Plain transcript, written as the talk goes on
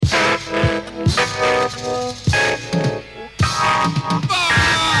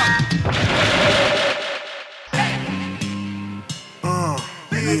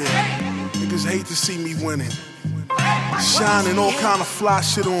winning. Shining all kind of fly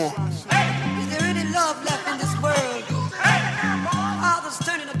shit on. Is there any love left in this world? Fathers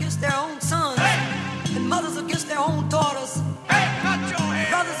turning against their own sons, and mothers against their own daughters,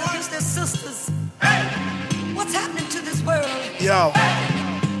 brothers against their sisters. What's happening to this world? Yo,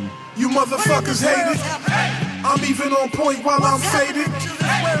 you motherfuckers hate it. I'm even on point while I'm faded.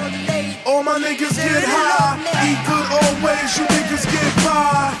 All my niggas get high, eat good always, you niggas get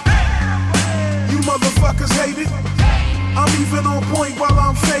by. You motherfuckers hate it. I'm even on point while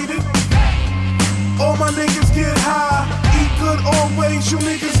I'm faded. All my niggas get high, eat good always, you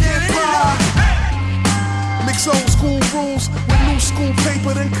niggas get by. Mix old school rules with new school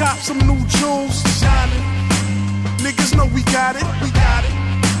paper, then cop some new jewels. Shining. Niggas know we got it, we got it.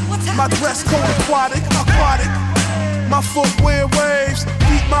 My dress code aquatic. My footwear waves,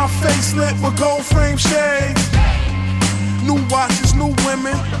 keep my face lit with gold frame shades. New watches, new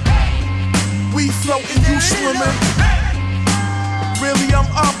women. We floating, you swimming. Really, I'm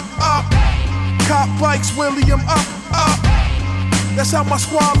up. Cop bikes, Willie, I'm up. That's how my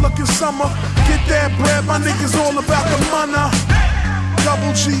squad look in summer. Get that bread, my niggas all about the money.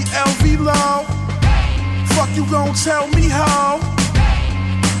 Double G, LV low. Fuck you gon' tell me how?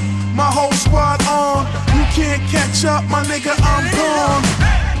 My whole squad on. You can't catch up, my nigga, I'm gone.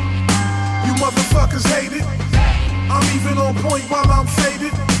 You motherfuckers hate it. I'm even on point while I'm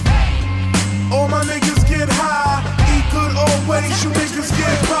faded. All my niggas get high, eat good always, you niggas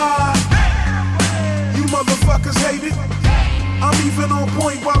get by. You motherfuckers hate it. I'm even on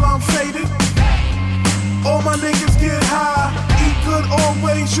point while I'm faded. All my niggas get high, eat good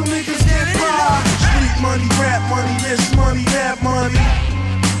always, you niggas get by. Street money, rap money, this money, that money.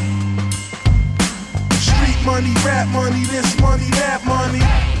 Street money, rap money, this money, that money.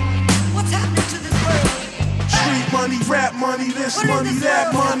 What's happening to this world? Street money, rap money, this money,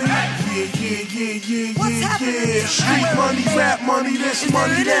 that money. Yeah. Street money, rap money, this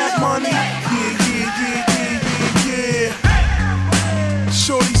money, that money. Yeah.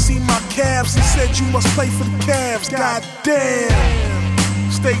 Shorty seen my calves and said you must play for the Cavs. God damn.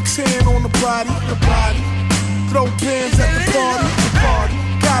 Stay tan on the body. Throw bands at the party.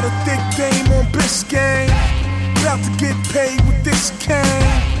 Got a thick dame on Biscayne. About to get paid with this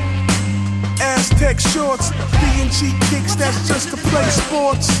cane. Aztec shorts, D&G kicks, that's just to play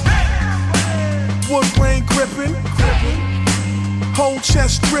sports. Wood grain gripping. Whole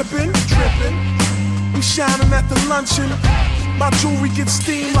chest dripping. We shining at the luncheon. My jewelry gets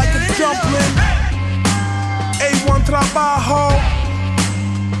steamed like a dumpling. A1 trabajo.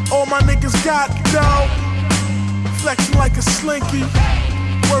 All my niggas got dough. Flexing like a slinky.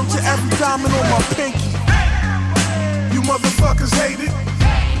 Word to every diamond on my pinky. You motherfuckers hate it.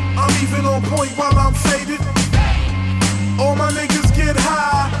 I'm even on point while I'm faded. All my niggas get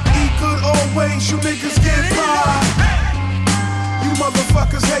high, eat good always, you niggas get by. You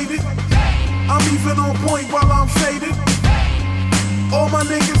motherfuckers hate it. I'm even on point while I'm faded. All my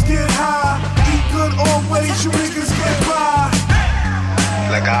niggas get high, eat good always, you niggas get by.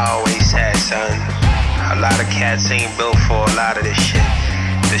 Like I always said, son, a lot of cats ain't built for a lot of this shit.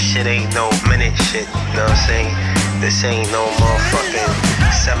 This shit ain't no minute shit, you know what I'm saying? This ain't no motherfucking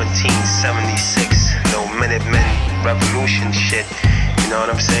 1776, no Minutemen revolution shit, you know what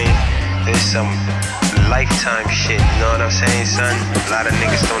I'm saying? There's some lifetime shit, you know what I'm saying, son? A lot of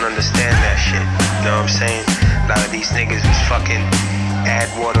niggas don't understand that shit, you know what I'm saying? A lot of these niggas was fucking add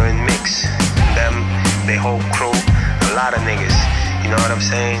water and mix. Them, they whole crew, a lot of niggas, you know what I'm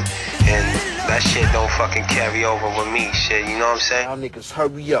saying? And that shit don't fucking carry over with me, shit, you know what I'm saying? Y'all niggas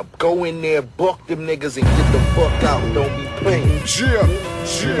hurry up, go in there, buck them niggas and get the fuck out, don't be playing. Yeah.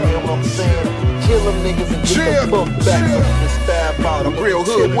 You know what I'm saying? Kill them niggas and get the fuck back up and stab out. I'm real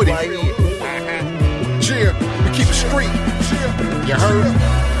hood with it. right here. We keep it street. You heard?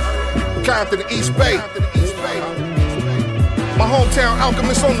 Compton, East Bay. My hometown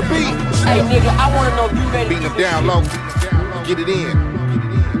alchemist on the beat. Hey nigga, I wanna know if you ready Beating to it do down low. Get it in.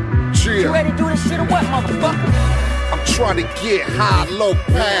 You ready to do this shit or what, motherfucker? I'm trying to get high, low,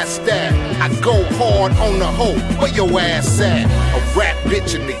 past that. I go hard on the hoe, where your ass at? A rap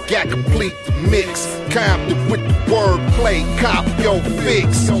bitch and the got complete the mix. Compton with the wordplay, cop your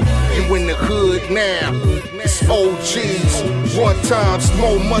fix. You in the hood now, it's OGs. One time,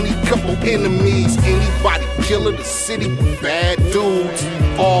 small money, couple enemies. Anybody killer the city with bad dudes.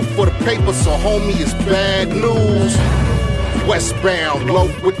 All for the paper, so homie, it's bad news. Westbound, low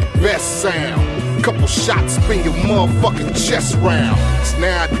with the best sound. Couple shots, spin your motherfucking chest round. 'Cause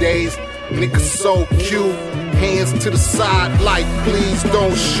nowadays, niggas so cute. Hands to the side like, please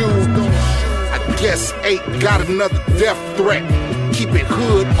don't shoot. I guess 8 got another death threat. Keep it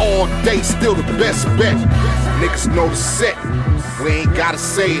hood all day, still the best bet. Niggas know the set, we ain't gotta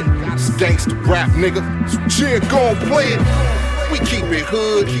say it. It's gangsta rap, nigga, so chill, gon' play it. We keep it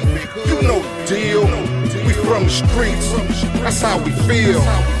hood, you know the deal. We from the streets, that's how we feel.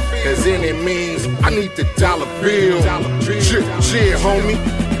 Cause any means, I need the dollar bill. Chill,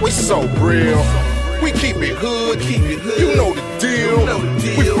 homie, we so real. We keep it hood, you know the deal.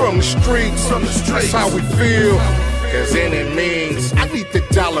 We from the streets, that's how we feel. Cause any means, I need the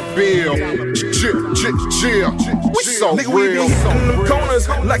dollar bill. Chill, we so nigga, real. We be hitting them corners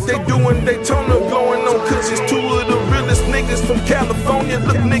like they doing Daytona, blowing on cushions. 2 of the realest niggas from California.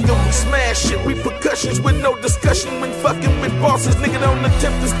 Look, nigga, we smash shit, repercussions with no discussion. When fucking with bosses, nigga, don't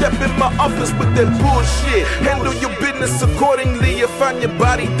attempt to step in my office with that bullshit. Handle your business accordingly. You find your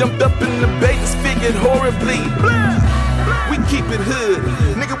body dumped up in the bay, disfigured horribly. We keep it hood,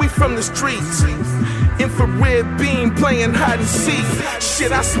 nigga, we from the streets. Infrared beam playing hide and seek.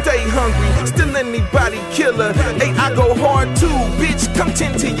 Shit, I stay hungry, still anybody killer. Hey, I go hard too, bitch, come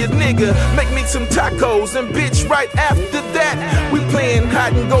tend to your nigga. Make me some tacos and bitch, right after that we playing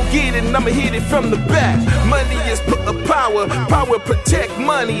hide and go get it and I'ma hit it from the back. Money is put a power protect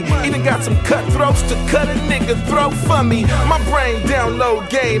money. Even got some cutthroats to cut a nigga throat for me. My brain download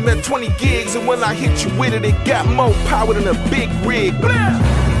game at 20 gigs and when I hit you with it, it got more power than a big rig.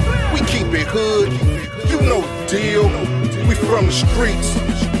 We keep it hood, you know the deal. We from the streets,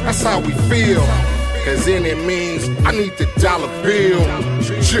 that's how we feel. Cause any means, I need the dollar bill.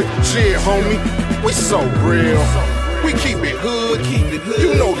 Chill, homie, we so real. We keep it hood,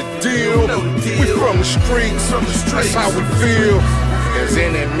 you know the deal. We from the streets, that's how we feel. Cause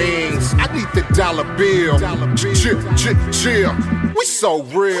any means, I need the dollar bill. Chill, we so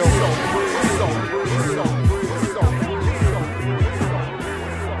real.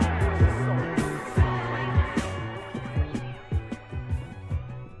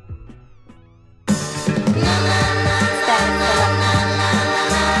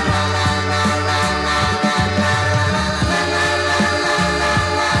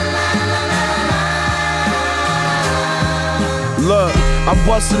 Look, I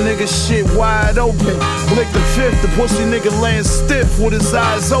bust a nigga shit wide open. Blick the fifth, the pussy nigga laying stiff with his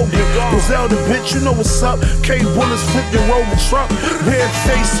eyes open. Griselda bitch, you know what's up. K bullets flip your Rover truck. Red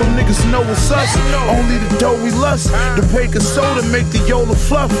face so niggas know it's us. Only the dough we lust. The baking soda make the Yola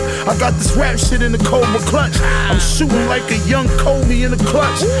fluff. I got this rap shit in the Cobra clutch. I'm shooting like a young Kobe in the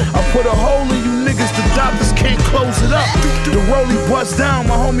clutch. I put a hole in you niggas, the doctors can't close it up. The rollie bust down,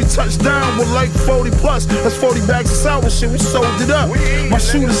 my homie touched down with like 40 plus. That's 40 bags of sour shit, we sold it up. My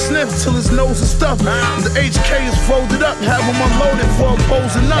shooter sniff till his nose is stuffed. The HK is folded up, have him unloaded for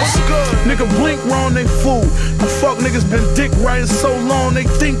opposing us. Nigga blink wrong, they fool. The fuck niggas been dick riding so long, they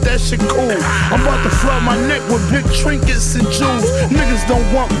think that shit cool. I'm about to flood my neck with big trinkets and jewels. Niggas don't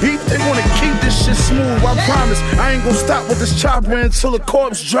want beef, they wanna keep this shit smooth. I promise, I ain't gon' stop with this chopper until the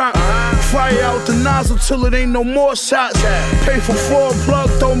corpse drop. Fire out the nozzle till it ain't no more shots. Pay for 4 plug,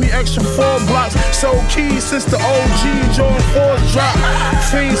 throw me extra 4 blocks. Sold keys since the OG Jordan 4's drop.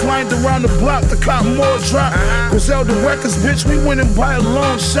 Fiends lined around the block to cop more drop. Griselda Records, bitch, we winning by a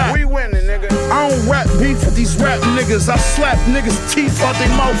long shot. We winning, nigga. I don't rap beef with these rap niggas. I slap niggas' teeth out their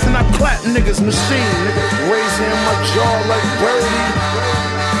mouth and I clap niggas' machine, nigga. Raising my jaw like Birdie.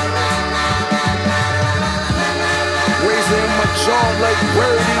 Raising my jaw like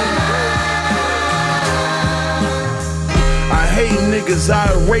Birdie. I hate niggas,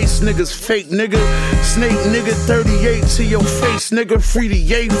 I erase niggas, fake nigga. Snake nigga, 38 to your face, nigga. Free the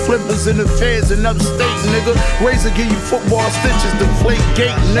yay flippers in the feds in upstate, nigga. Razor give you football stitches, deflate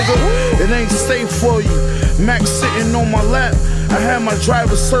gate, nigga. It ain't safe for you. Max sitting on my lap. I had my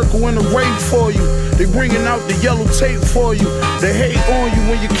driver circle in the raid for you. They bringing out the yellow tape for you. They hate on you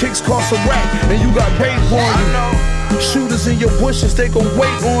when your kicks cost a rack and you got bait on you. Shooters in your bushes, they gon'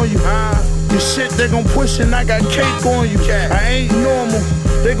 wait on you. Your shit, they gon' push and I got cake on you. I ain't normal,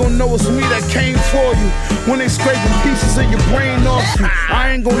 they gon' know it's me that came for you. When they scraping pieces of your brain off you,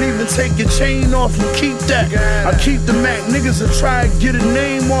 I ain't gon' even take your chain off you. Keep that, I keep the Mac. Niggas will try to get a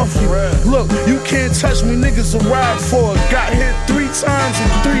name off you. Look, you can't touch me, niggas will ride for it. Got hit 3 times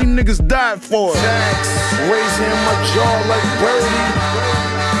and 3 niggas died for it. Raising my jaw like Birdie.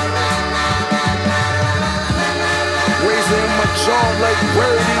 Raising my jaw like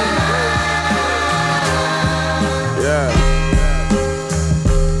Birdie. Yeah.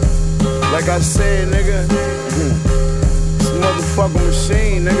 Like I said, nigga, it's a motherfucking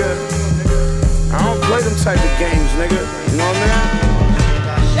machine, nigga. I don't play them type of games, nigga. You know what I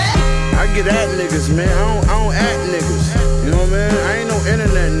mean? I get at niggas, man. I don't act niggas. You know what I mean? I ain't no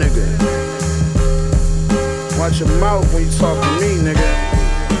internet nigga. watch your mouth when you talk to me, nigga. You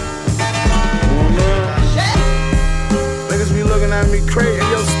know what I mean? Niggas be looking at me crazy.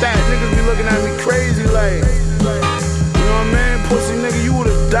 Yo, Stat, niggas be looking at me crazy like, you know what I mean? Pussy nigga, you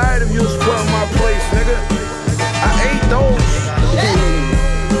would've died if you was put in my place, nigga. I ate those.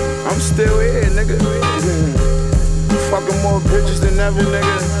 I'm still here, nigga. Fucking more bitches than ever,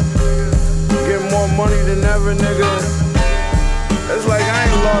 nigga. Get more money than ever, nigga. It's like I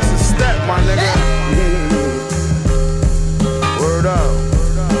ain't lost a step, my nigga. Word up.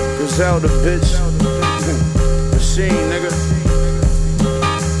 Griselda, bitch. Machine, nigga.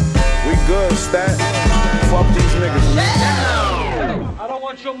 We good, Stat. Fuck these niggas, man. I don't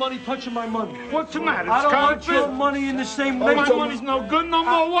want your money touching my money. What's the matter? I don't want your money in the same way. My money's no good no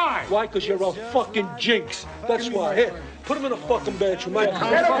more. Why? Why? Because you're a fucking jinx. That's why. Here, put him in a fucking bathroom. Get him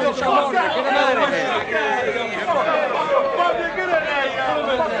out of here.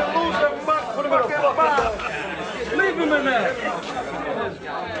 Leave him in there.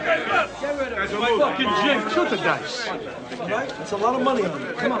 That's a fucking jinx. Shoot the dice. Right? That's a lot of money on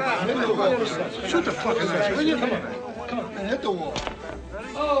you. Come on. Shoot the fucking dice. Will you? Come on. Come on. And hit the wall.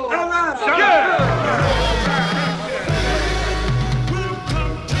 All right.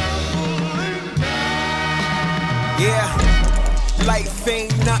 Yeah, life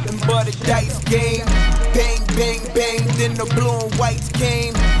ain't nothing but a dice game. Bang, bang, bang, then the blue and whites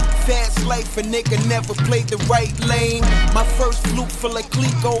came. Fast life, a nigga never played the right lane. My first fluke full of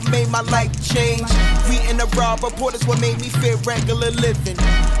Clico made my life change. Reading the raw report is what made me feel regular living.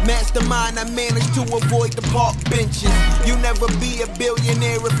 Mastermind, I managed to avoid the park benches. You never be a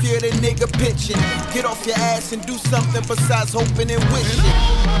billionaire if you're the nigga pitching. Get off your ass and do something besides hoping and wishing.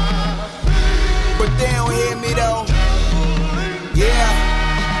 But they don't hear me though. Yeah.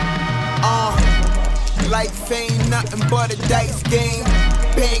 Life ain't nothing but a dice game.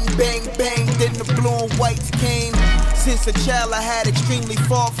 Bang, bang, bang, then the blue and whites came. Since a child I had extremely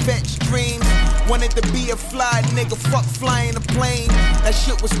far-fetched dreams. Wanted to be a fly nigga, fuck flying a plane. That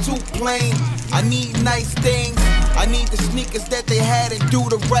shit was too plain. I need nice things. I need the sneakers that they had and do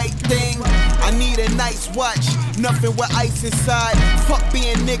the right thing. I need a nice watch, nothing with ice inside. Fuck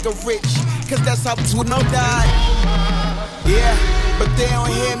being nigga rich, cause that's how Tuno died. Yeah, but they don't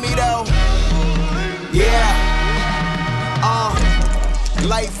hear me though. Yeah,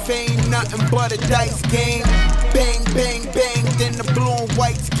 life ain't nothing but a dice game. Bang, bang, bang, then the blue and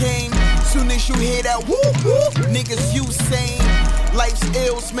whites came. Soon as you hear that whoop, whoop, niggas you sane. Life's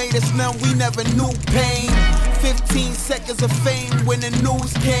ills made us numb, we never knew pain. 15 seconds of fame when the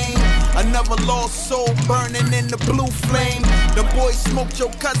news came. Another lost soul burning in the blue flame. The boys smoked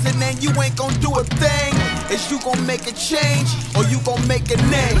your cousin and you ain't gon' do a thing. Is you gon' make a change or you gon' make a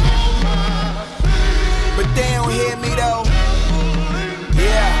name? But they don't hear me though.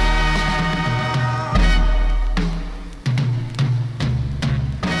 Yeah.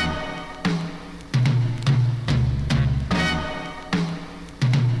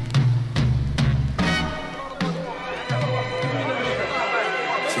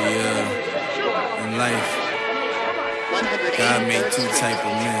 In life, God made two type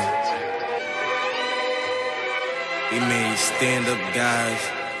of men. He made stand-up guys,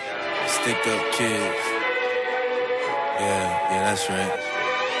 stick-up kids. Yeah, that's right.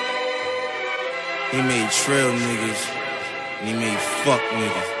 He made trail niggas, and he made fuck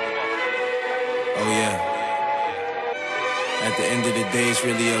niggas. Oh yeah. At the end of the day, it's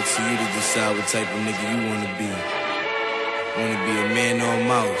really up to you to decide what type of nigga you wanna be. Wanna be a man or a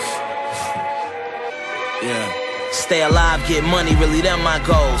mouse? Yeah. Stay alive, get money, really them my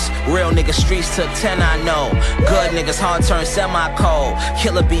goals. Real niggas streets took 10, I know. Good niggas hard turn semi-cold.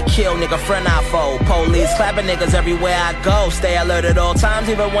 Killer be killed, nigga friend I fold. Police clapping niggas everywhere I go. Stay alert at all times,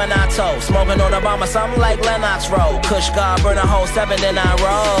 even when I told. Smoking on a bomb or something like Lennox Road. Kush guard, burn a whole 7 and I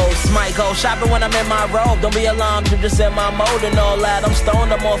rose. Might go shopping when I'm in my robe. Don't be alarmed, you just in my mode and all that. I'm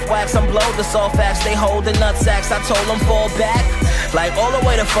stoned, I'm off wax, I'm blowed. The soft facts, they hold the nut sacks. I told them fall back, like all the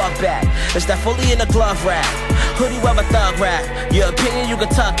way to fuck back. It's that fully in the glove rack. Hoodie rubber thug rap. Your opinion, you can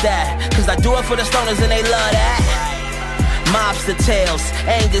tuck that. Cause I do it for the stoners and they love that. Mobster tales,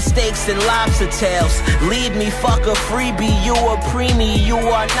 Angus steaks and lobster tails. Leave me, fuck a freebie, you a preemie, you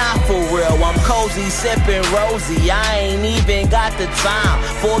are not for real. I'm cozy, sipping rosy, I ain't even got the time.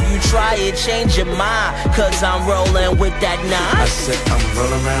 Before you try it, change your mind. Cause I'm rolling with that 9. I said I'm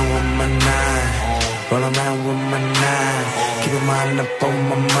rolling around with my 9. Roll around with my 9. Keep your mind up on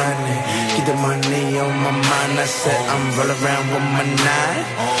my money. Keep the money on my mind. I said I'm roll around with my 9.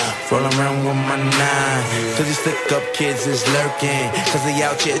 Roll around with my 9. Cause these stick up kids is lurking. Cause they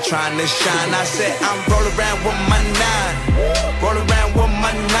out here trying to shine. I said I'm roll around with my 9. Roll around with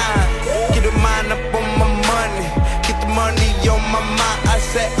my 9. Keep the mind up on my money.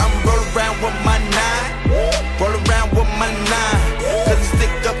 said I'm roll around with my 9. Roll around with my 9. Cause the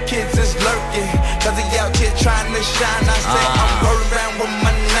stick up kids is lurking. Cause they out here trying to shine. I said I'm roll around with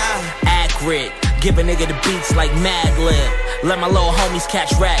my 9. Accurate. Give a nigga the beats like Mad Lib. Let my little homies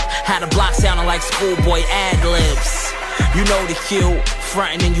catch rap. Had a block sounding like schoolboy ad-libs. You know the cue,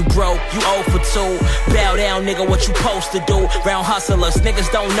 frontin' and you broke, you 0 for 2. Bow down, nigga, what you supposed to do? Round hustlers,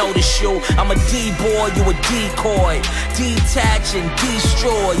 niggas don't know the shoe. I'm a D-boy, you a decoy. Detach and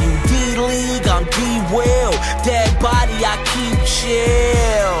destroy you. D-League, I'm D-Will. Dead body, I keep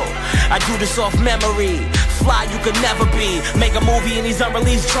chill. I do this off memory. Fly you could never be. Make a movie in these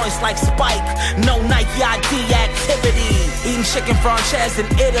unreleased joints like Spike. No Nike ID activity. Eating chicken franchise in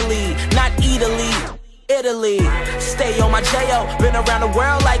Italy, not Italy. Italy, stay on my J.O. Been around the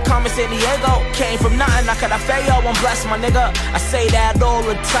world like Carmen Sandiego. Came from nothing, I could have failed. I'm blessed, my nigga. I say that all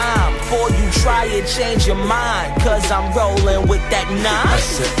the time. Before you try it, change your mind. Cause I'm rolling with that 9. I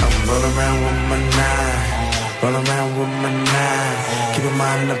said I'm rolling around with my 9. Roll around with my 9. Keep in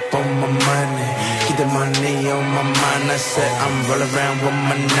mind up on my money. Keep the money on my mind. I said I'm rolling around with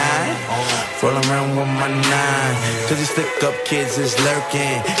my 9. Roll around with my 9. Cause these stick up kids is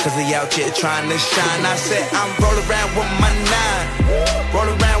lurking. Cause they out here trying to shine. I said I'm rolling around with my 9. Roll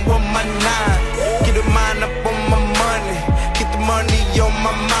around with my 9. Keep the mind up on my money. Keep the money on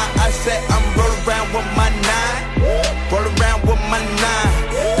my mind. I said I'm rolling around with my 9. Roll around with my 9.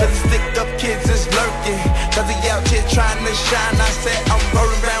 Cause these stick up kids is lurking. Cause they out here trying to shine. I said I'm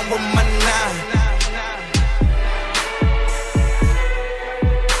rolling around with my 9.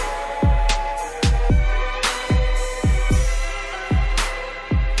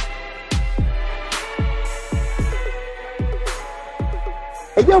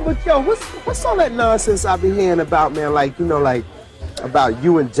 Hey, yo, but yo, what's all that nonsense I be hearing about, man? Like, you know, like about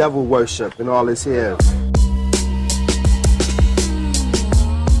you and devil worship and all this here.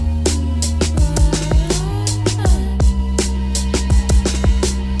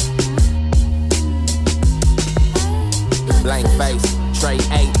 Blank face, Trey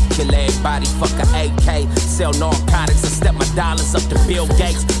 8, kill everybody, fuck a AK. Sell narcotics and step my dollars up to Bill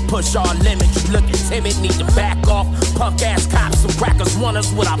Gates. Push all limits, you looking timid, need to back off. Punk ass cops, some crackers want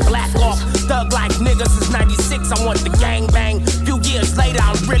us with our black off. Thug like niggas since 96, I want the gang bang. Few years later,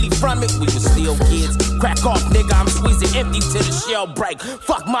 I'm really from it, we was still kids. Crack off, nigga, I'm squeezing empty till the shell break.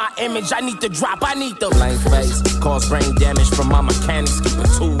 Fuck my image, I need to drop, I need the blank face. Cause brain damage from my mechanics, keep a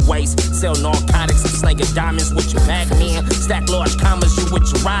 2 waist. Sell narcotics, I'm slinging diamonds with your back man. Stack large commas, you with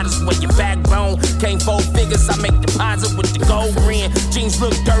your riders with your backbone. Came 4 figures, I make deposit with the gold ring. Jeans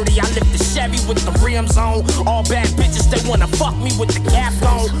look dirty, I lift the Chevy with the rims on. All bad bitches, they wanna fuck me with the cap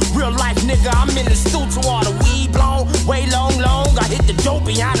on. Real life nigga, I'm in the stool to all the weed blown. Way long, I hit the dope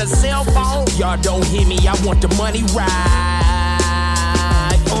behind a cell phone. Y'all don't hear me, I want the money right.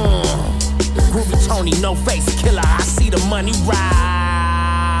 Groovy Tony, no face killer, I see the money right.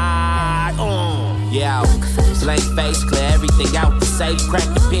 Yeah, blank face, clear everything out the safe, crack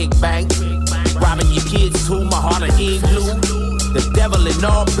the big bank. Robbing your kids too, my heart an igloo. The devil in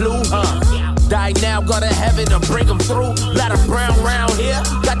all blue, Die now, go to heaven to bring them through. Lot of brown round here,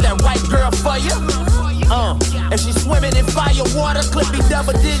 got that white girl for you. And she swimming in fire water, clip me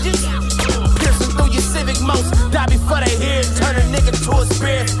double digits. Piercing through your Civic most, die before they hear it. Turn a nigga to a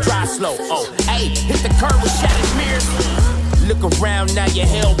spirit. Drive slow, hit the curb with shattered mirrors. Look around, now you're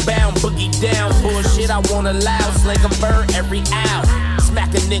hellbound, boogie down. Bullshit I won't allow, sling a bird every hour.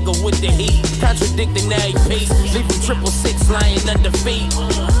 Smack a nigga with the heat, contradicting AP. Leave him 666 lying under feet.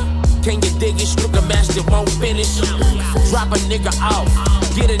 Can you dig it? Sugar master won't finish. Drop a nigga off,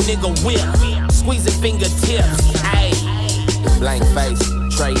 get a nigga whip. Squeeze a fingertips, ayy. Blank face,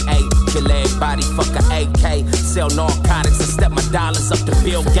 Trey 8, kill everybody, fuck a AK. Sell narcotics and step my dollars up to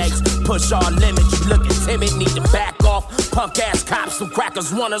Bill Gates. Push all limits, you looking timid, need to back off. Punk ass cops, some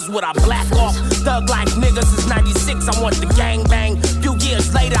crackers want us with our black off. Thug like niggas since 96, I want the gang bang. Few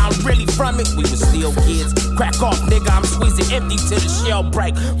years later, I'm really from it, we was still kids. Crack off, nigga, I'm squeezing empty till the shell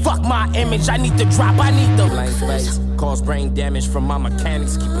break. Fuck my image, I need to drop, I need the blank face. Cause brain damage from my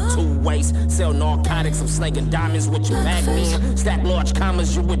mechanics, keep a 2 waist. Sell narcotics, I'm slinging diamonds with your back man. Stack large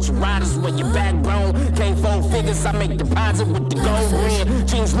commas, you with your riders with your backbone. Came 4 figures, I make deposit with the gold ring.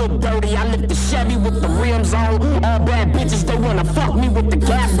 Jeans look dirty, I lift the Chevy with the rims on. All bad bitches, they wanna fuck me with the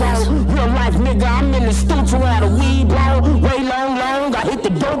cap on. Real life nigga, I'm in the studio at a weed blow. Way long, I hit the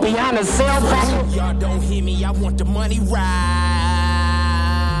dope behind a cell phone. Y'all don't hear me, I want the money right.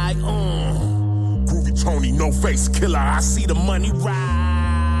 Groovy Tony, no face killer, I see the money right.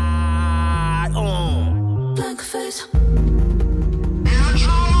 Blank face.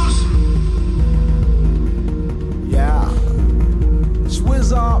 Yeah. Swizz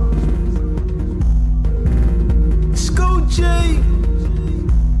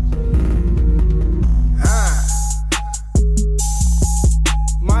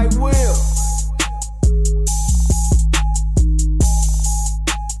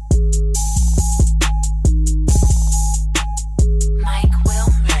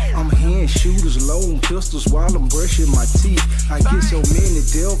shooters loading pistols while I'm brushing my teeth. I get so many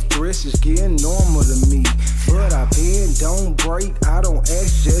death threats, it's getting normal to me. But I bend, don't break, I don't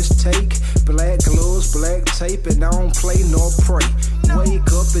ask, just take. Black gloves, black tape, and I don't play nor pray.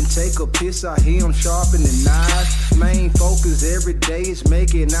 Wake up and take a piss, I hear them sharpening knives. Main focus every day is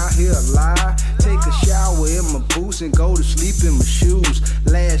making out here alive. Take a shower in my boots and go to sleep in my shoes.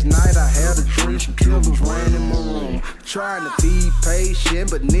 Last night I had a dream, some killers ran in my room. Trying to be patient,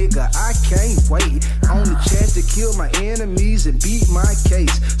 but nigga, I can't wait. On the chance to kill my enemies and beat my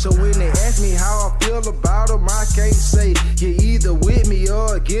case. So when they ask me how I feel about them, I can't say. You're either with me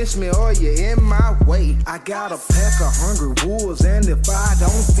or against me, or you're in my way. I got a pack of hungry wolves, and if I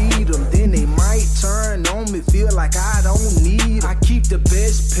don't feed them, then they might turn on me, feel like I don't need them. I keep the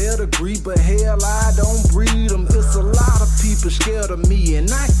best pedigree, but hell, I don't breed them. It's a lot of people scared of me, and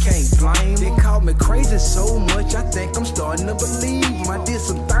I can't blame them. They call me crazy so much, I think I'm starting to believe them. I did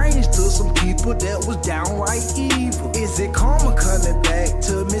some things to some people that was downright evil. Is it karma coming back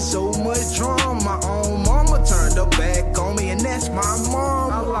to me? So much drama. My own mama turned her back on me, and that's my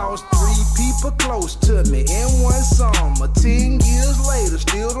mom. I lost 3 people close to me in one summer. 10 years later,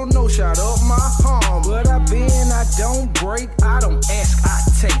 still don't know, shot up my palm. But I bend, I don't break, I don't ask, I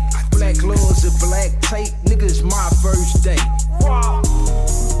take. Black gloves and black tape, nigga, it's my first day. Wow.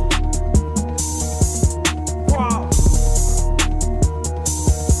 Wow.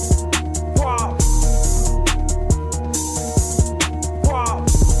 Wow. Wow.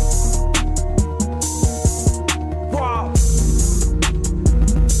 Wow.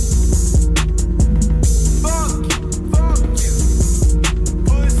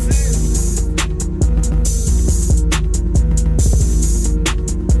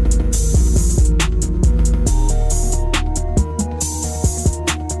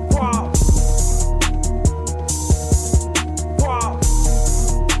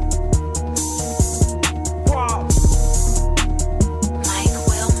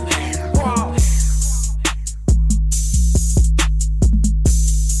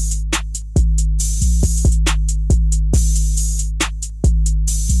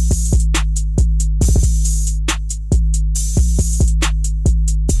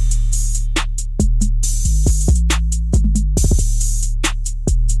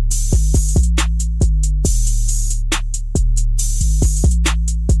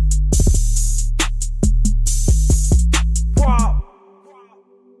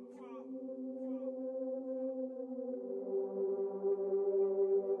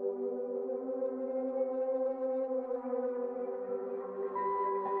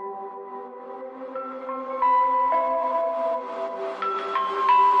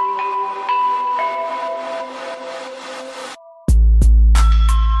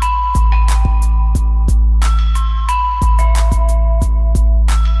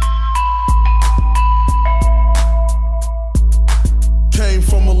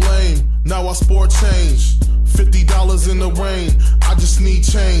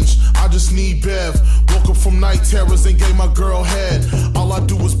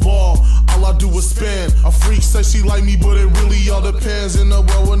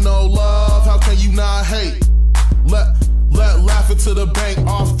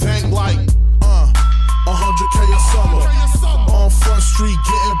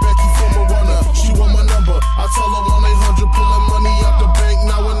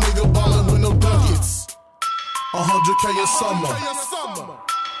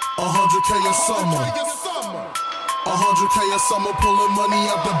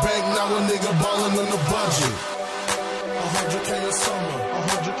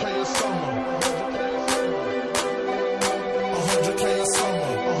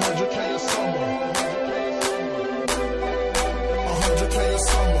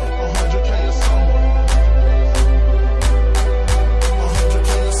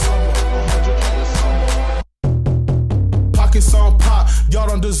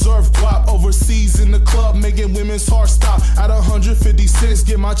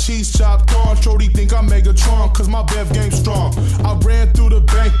 Cheese chopped on, Shorty think I'm Megatron, cause my Bev game strong. I ran through the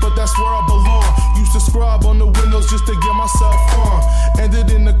bank, but that's where I belong. Used to scrub on the windows just to get myself on. Ended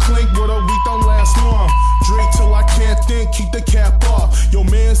in the clink, but a week don't last long. Drink till I can't think, keep the cap off. Yo,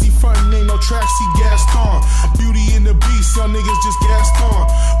 mans, he frontin', ain't no tracks, he gassed on. Beauty in the beast, some niggas just gassed on.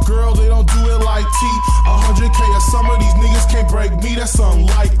 Girl, they don't do it like T. 100K a summer, these niggas can't break me, that's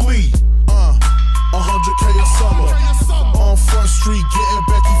unlikely. 100K a summer. On Front Street, getting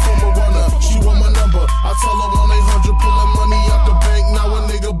Becky from a runner. She want my number. I tell her 1-800, pulling money out the bank. Now a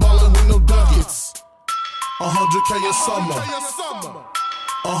nigga ballin' with no ducats. 100K a summer.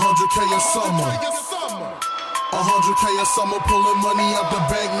 100K a summer. 100K a summer, pulling money out the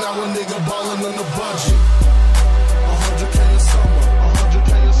bank. Now a nigga ballin' on the budget. 100K a summer,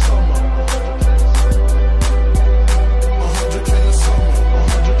 100K a summer. 100K a summer,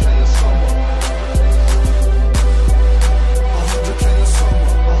 100K a summer. 100K a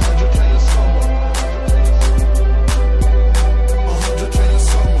summer, 100K a summer. 100K a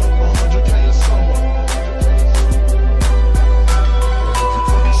summer, 100K a summer.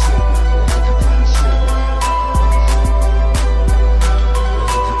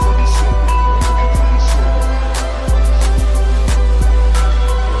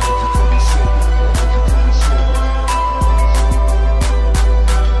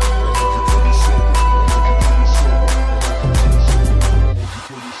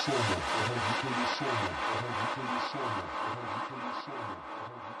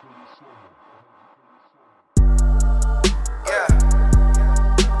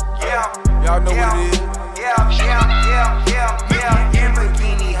 Y'all know what it is.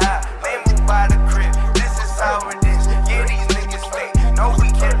 Lamborghini high, Lambo by the crib. This is how it is. Yeah, these niggas fake. No, we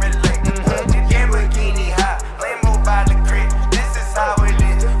can't relate. Lamborghini high, Lambo by the crib. This is how it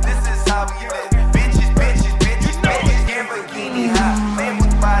is. This is how we live. Bitches, bitches, bitches, bitches. Lamborghini high, Lambo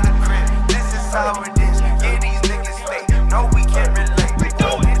by the crib. This is how it is. Yeah, these niggas fake. No, we can't relate.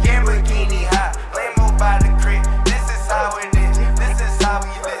 Lamborghini high, Lambo by the crib. This is how it is. This is how we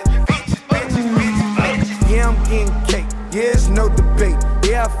live. Yeah, I'm getting cake. Yeah, it's no debate.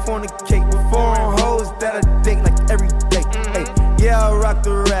 Yeah, I fornicate with foreign hoes that I date like every day. Hey, yeah, I rock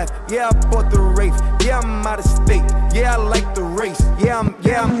the rap. Yeah, I bought the Wraith. Yeah, I'm out of state. Yeah, I like the race. Yeah, I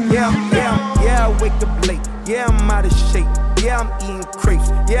wake up late. Yeah, I'm out of shape. Yeah, I'm eating crepes.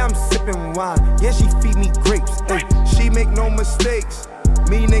 Yeah, I'm sipping wine. Yeah, she feed me grapes. Hey, she make no mistakes.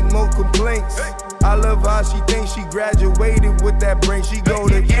 Me make no complaints. I love how she thinks she graduated with that brain. She go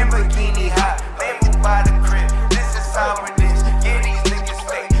to Lamborghini high, Lambo by the crib. This is how it is. Yeah, these niggas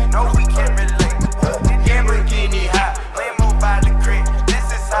fake. No, we can't relate. Lamborghini high, Lambo by the crib. This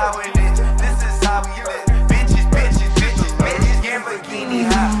is how it is. This is how we live. Bitches, bitches, bitches, bitches. Lamborghini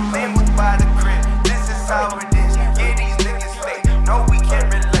high, Lambo by the crib. This is how it is. Yeah, these niggas fake. No, we can't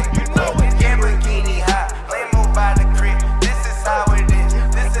relate. Lamborghini high, Lambo by the crib. This is how it is.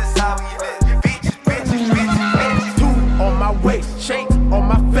 This is how we live. On my waist, chains on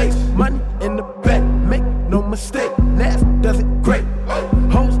my face, money in the bank, make no mistake, Nas does it great.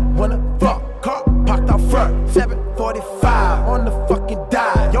 Hoes wanna fuck, car parked out front, 745 on the fucking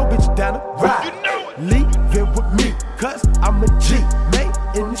dive. Yo bitch down the ride, leave it with me, cause I'm a G, made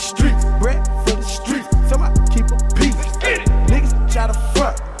in the streets, bred for the streets, so I keep a peace. Niggas try to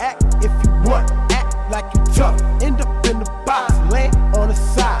front, act if you want, act like you tough, end up in the box, land on the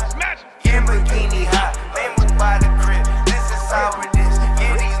side. Lamborghini high, Lambo by the crib. This is how it is.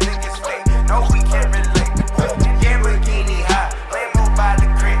 Yeah, these niggas fake. No, we can't relate. Lamborghini high, Lambo by the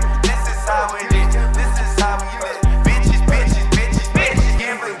crib. This is how it is. This is how we live. Bitches, bitches, bitches, bitches.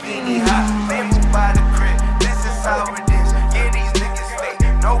 Lamborghini high, Lambo by the crib. This is how it is. Yeah, these niggas fake.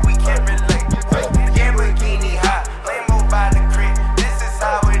 No, we can't relate. Lamborghini high, Lambo by the crib. This is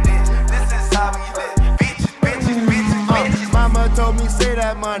how it is. This is how we live. Bitches, bitches, bitches, bitches. Mama told me say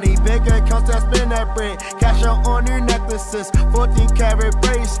that money, big accounts that spend that bread. Cash out on your necklaces, 14 karat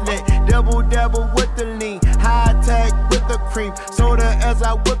bracelet, double with the lean, high tech with the cream, soda as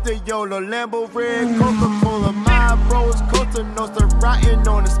I whip the YOLO, Lambo red, Coca-Cola, my bros, Costa Nostra, riding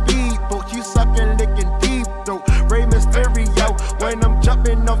on a speedboat, you sucking, licking deep throat, Rey Mysterio, when I'm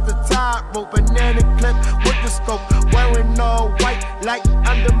jumping off the top rope, banana clip with the scope, wearing all white like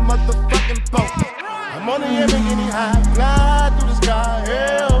I'm the motherfucking Pope. I'm on the Lamborghini high, fly through the sky,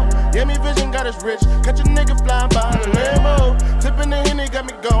 hell. Yeah, me vision got us rich, catch a nigga flying by the Lambo. Tipping the Henny got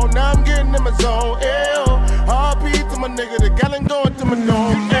me gone, now I'm getting in my zone, hell. RP to my nigga, the gallon going to my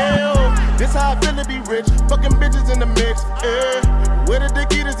dome, hell. This how I feel to be rich, fucking bitches in the mix, yeah. Where the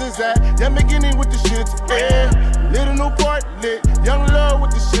Dickies is at, Lamborghini with the shits, yeah. Little Newport lit, young love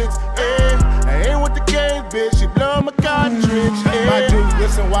with the shits, yeah. I ain't with the game, bitch, she blowin' my cartridge, yeah. My dude,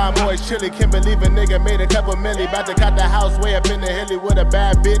 listen, why I'm always chilly, can't believe a nigga made a couple milli, about to cut the house way up in the hilly with a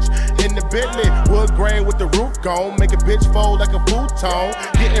bad bitch in the Bentley. Wood grain with the roof gone, make a bitch fold like a futon,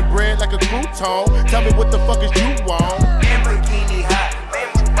 getting bread like a crouton. Tell me what the fuck is you want? Lamborghini high,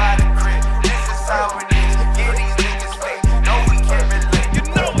 Lambo by the crib. This is how it is. Yeah, these niggas fake. No, we can't relate. You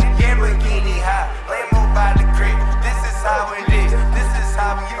know Lamborghini high, Lambo by the crib. This is how it is. This is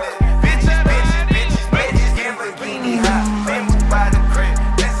how we live. Bitches, bitches, bitches, bitches. Lamborghini high, Lambo by the crib.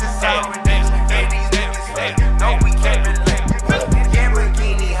 This is how it is. Yeah, these niggas fake. No, we can't relate.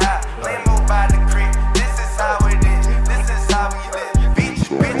 Lamborghini high, Lambo by the crib. This is how it is. This is how we live. Bitches,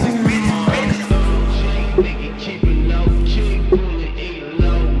 bitches, bitches, bitches.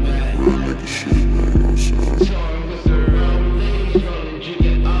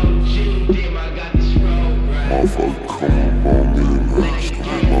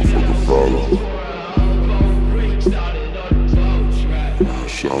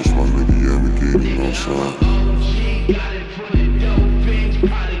 Shouts my nigga Yammy Gator outside.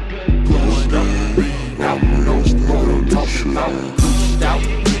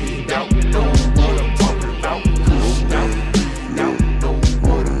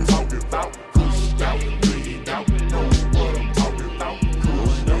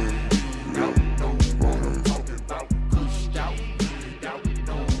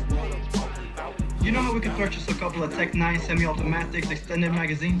 You know how we could purchase a couple of Tech 9 semi-automatics extended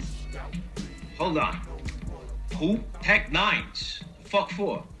magazines? Hold on. Who? Tech 9s? Fuck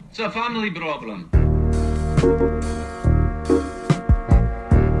for? It's a family problem.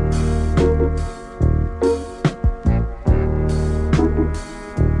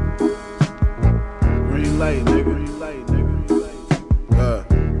 Green light, nigga.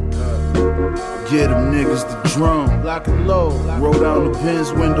 Get them niggas the drum. Lock it low. Roll down the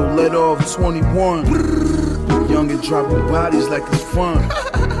Benz window, let off 21. Youngin' dropping bodies like it's fun.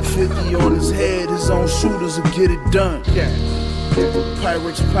 50 on his head, his own shooters will get it done.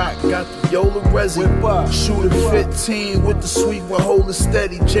 Pyrex Pac got the Yola resin. Shooter 15 with the sweet but hold it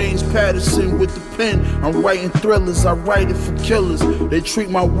steady. James Patterson with the pen. I'm writing thrillers, I write it for killers. They treat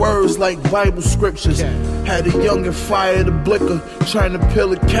my words like Bible scriptures. Had a youngin' fire the blicker, trying to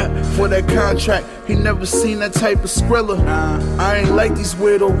peel a cap for that contract. He never seen that type of skrilla. I ain't like these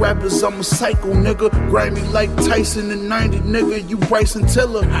weirdo rappers, I'm a psycho nigga. Grimy like Tyson in 90, nigga. You Bryson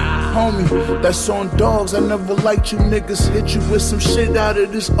Tiller. Homie, that's on dogs. I never liked you niggas. Hit you with some shit out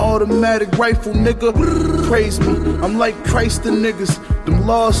of this automatic rifle, nigga. Praise me, I'm like Christ to niggas. Them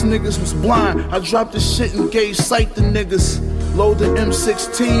lost niggas was blind. I dropped the shit and gave sight to niggas. Load the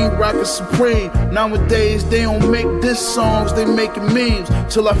M16, rockin' Supreme. Nowadays they don't make diss songs, they making memes.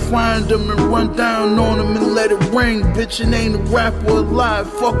 Till I find them and run down on them and let it ring. Bitchin' ain't a rapper alive,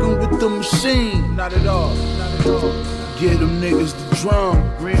 fucking with the machine. Not at all, not at all. Get them niggas the drum,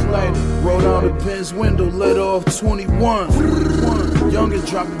 green light. Roll down the Benz window, let off 21. Youngin'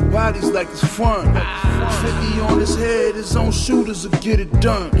 dropping bodies like it's fun. 50 on his head, his own shooters will get it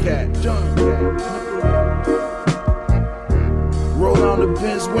done. Roll down the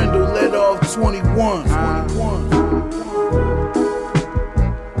Benz window, let off 21.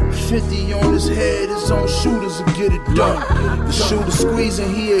 50 on his head, his own shooters will get it done. The shooter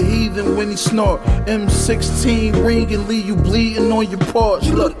squeezing, he a heathen when he snort. M16 ring and leave you bleeding on your porch.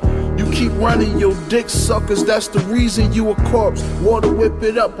 Look, you keep running your dick suckers, that's the reason you a corpse. Water whip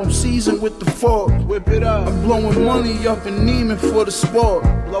it up, I'm seasoned with the fork. Whip it up, I'm blowing money up in Neiman for the sport.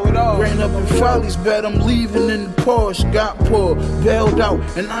 Blow it up. Ran up in Follies, bet I'm leaving in the Porsche. Got pulled, bailed out,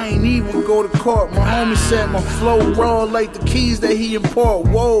 and I ain't even go to court. My homie said my flow raw like the keys that he import.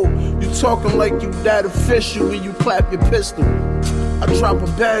 Whoa, you talking like you that official when you clap your pistol. I drop a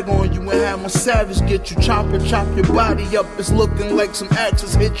bag on you and have my savage get you. Chop your body up, it's looking like some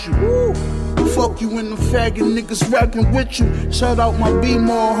axes hit you. Woo. Fuck you and the faggot niggas rapping with you. Shout out my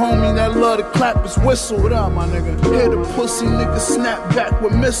B-Mall homie that love to clap his whistle. What up, my nigga? Hear the pussy nigga snap back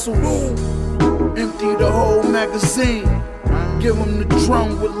with missiles. Empty the whole magazine. Give him the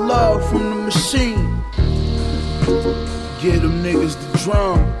drum with love from the machine. Get them niggas the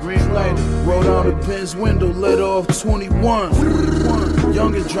drum, green light. Roll down the Benz window, let off 21.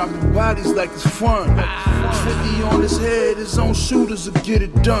 Youngin' dropping bodies like it's fun. 50 on his head, his own shooters will get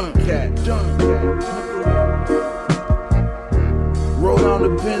it done. Roll down the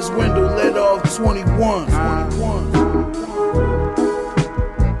Benz window, let off 21.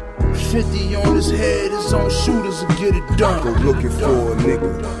 50 on his head, his own shooters will get it done. Go looking for a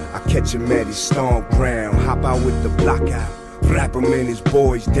nigga, I catch him at his stomp ground. Hop out with the block out, wrap him and his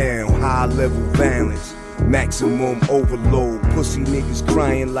boys down. High level violence, maximum overload. Pussy niggas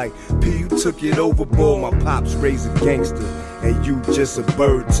crying like, P, you took it overboard. My pops raised a gangster, and you just a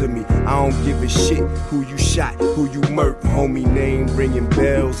bird to me. I don't give a shit who you shot, who you murked. Homie name ringing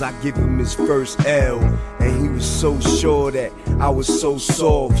bells, I give him his first L. And he was so sure that I was so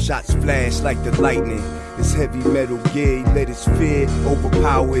soft. Shots flash like the lightning. This heavy metal gear, he let his fear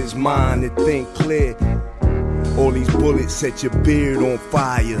overpower his mind and think clear. All these bullets set your beard on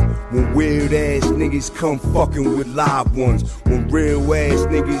fire. When weird ass niggas come fucking with live ones. When real ass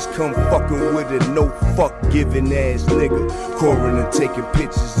niggas come fucking with a no fuck giving ass nigga. Coroner taking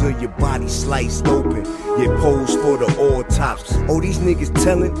pictures of your body sliced open. Yeah, pose for the autopsy. Oh, these niggas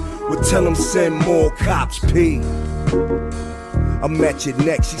telling? Well, tell them send more cops, P. I'm at your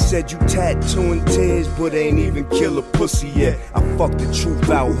neck, she said you tattooing tears, but ain't even kill a pussy yet. I fucked the truth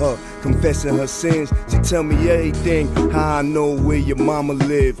out her, confessing her sins. She tell me everything, how I know where your mama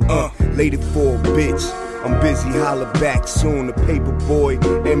live. Laid it for a bitch. I'm busy, holla back soon. The paper boy,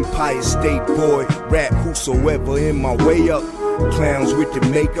 Empire State boy, rap whosoever in my way up. Clowns with the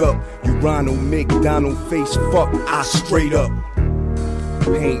makeup, you Ronald McDonald face fuck, I straight up.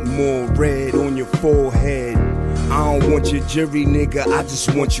 Paint more red on your forehead. I don't want your jury, nigga, I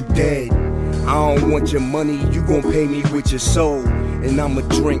just want you dead. I don't want your money, you gon' pay me with your soul. And I'ma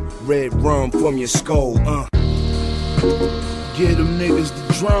drink red rum from your skull, Get them niggas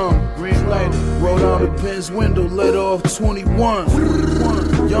the drum, green light, roll down the Benz window, let off 21.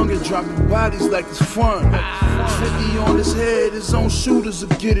 Youngin' dropping bodies like it's fun. 50 on his head, his own shooters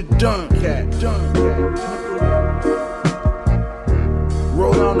will get it done.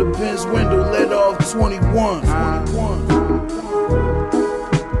 Roll down the Benz window, let off 21.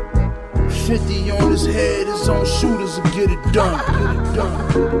 50 on his head, his own shooters will get it done.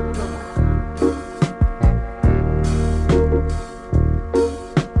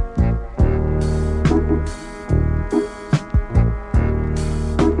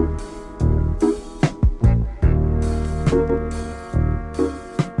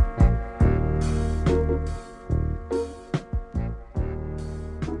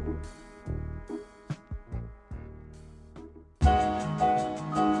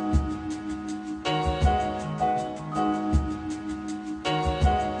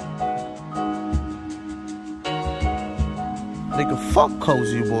 Fuck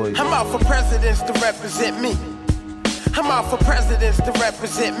Cozy Boys. I'm out for presidents to represent me. I'm out for presidents to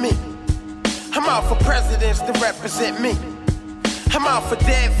represent me. I'm out for presidents to represent me. I'm out for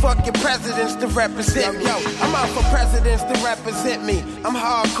dead fucking presidents to represent me. Yo, I'm out for presidents to represent me. I'm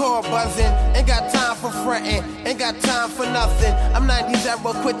hardcore buzzing, ain't got time for frontin', ain't got time for nothing. I'm 90s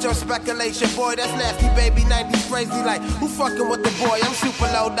era, quit your speculation, boy, that's nasty, baby. 90s crazy, like, who fucking with the boy? I'm super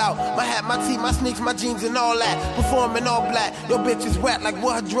low out. My hat, my tee, my sneaks, my jeans and all that. Performing all black, your bitch is wet like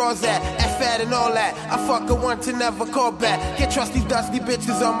where her drawers at. Ass fat and all that. I fuck her one to never call back. Can't trust these dusty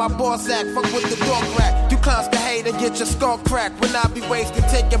bitches on my ball sack. Fuck with the dog rack. You clowns can hate and get your skull cracked. When I be wasted,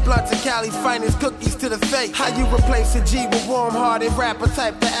 taking blunts and Cali's finest cookies to the face. How you replace a G with warm-hearted rapper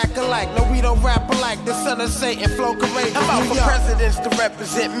type to act alike? No, we don't rap alike. The son of Satan, flow courageous. I'm out for presidents to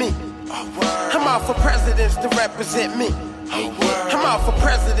represent me. I'm out for presidents to represent me. I'm out for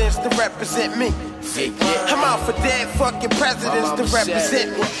presidents to represent me. I'm out for dead fucking presidents to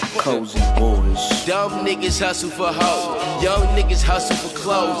represent me. Cozy Boys. Dumb niggas hustle for hoes. Young niggas hustle for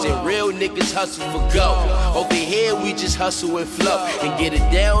clothes. And real niggas hustle for gold. Over here we just hustle and flow. And get a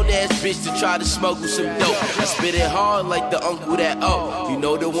down ass bitch to try to smoke with some dope. I spit it hard like the uncle that you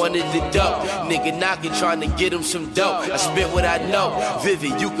know the one at the dope. Nigga knocking trying to get him some dope. I spit what I know.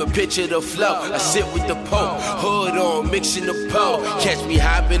 Vivid, you can picture the flow. I sit with the Pope. Hood on, mixing the pole. Catch me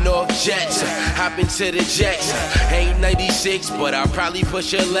hopping off jets. Hopping to the jets. Ain't 96, but I'll probably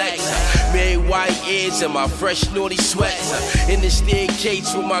push your legs. Mary white ears and my fresh naughty sweats. In the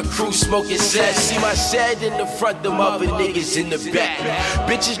staircase with my crew smoking sets. See my shed in the front, them other niggas in the back.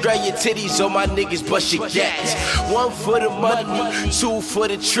 Bitches grab your titties on my niggas, bust your gats. One for the money, two for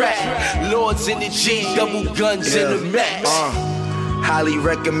the track. Lords in the G, double guns in the max. Highly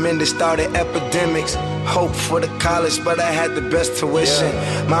recommended, started epidemics. Hope for the college, but I had the best tuition.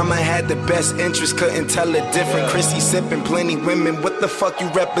 Mama had the best interest, couldn't tell it different. Chrissy sipping, plenty women, what the fuck you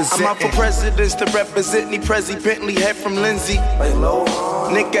represent? I'm out for presidents to represent me. Prezi Bentley, head from Lindsay.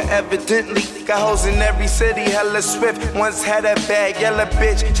 Nigga evidently got hoes in every city, hella swift. Once had a bag, yellow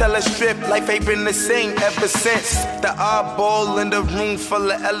bitch, tell her strip. Life ain't been the same ever since. The oddball in the room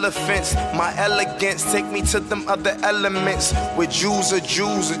full of elephants. My elegance take me to them other elements. With Jews, a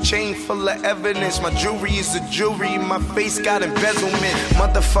chain full of evidence. My jewelry is a jewelry, my face got embezzlement.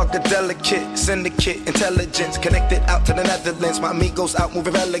 Motherfucker delicate, syndicate, intelligence. Connected out to the Netherlands, my amigos out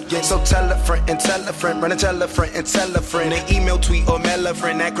moving elegant. So tell a friend and tell a friend, run and tell a friend and tell a friend. An email, tweet, or mail a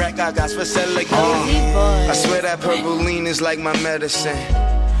friend, that crack I got for selling. I swear that purple lean is like my medicine.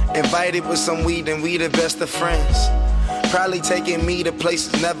 Invited with some weed and we the best of friends. Probably taking me to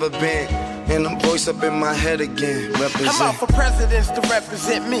places never been. And I'm voice up in my head again. Represent. I'm out for presidents to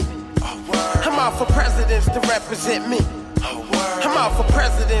represent me. I'm out for presidents to represent me. I'm out for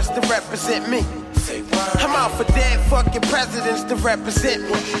presidents to represent me. I'm out for dead fucking presidents to represent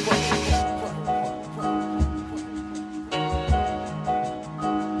me.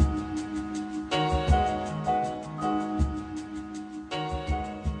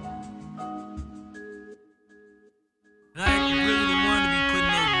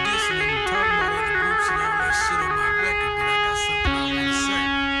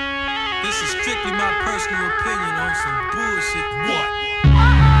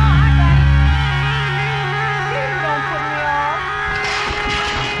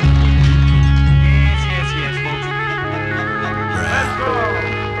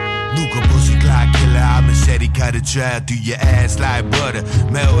 slide a child through your ass like butter.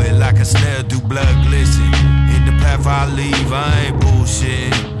 Melt it like a snail, do blood glisten. In the path I leave, I ain't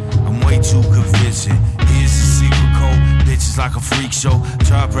bullshitting. I'm way too convincing. Here's the secret code. Bitches like a freak show.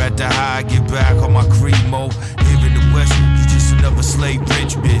 Chopper at the high, get back on my creep mode. Here in the West, you just another slave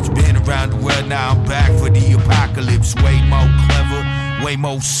rich bitch. Been around the world, now I'm back for the apocalypse. Way more clever, way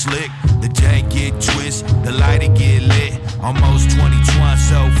more slick. The jank get twist, the lighter get lit. Almost 2020,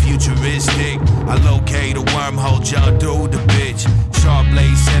 so futuristic. I locate a wormhole, jump through the bitch. Sharp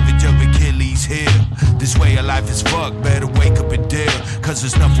blade, savage of Achilles heel. This way of life is fucked, better wake up and deal. Cause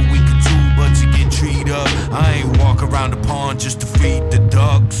there's nothing we can do but to get treed up. I ain't walk around the pond just to feed the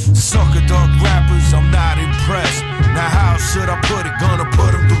ducks. Sucker duck rappers, I'm not impressed. Now how should I put it, gonna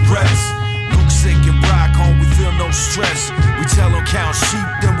put them to rest. Luke sick and Brock home, we feel no stress. We tell them count sheep,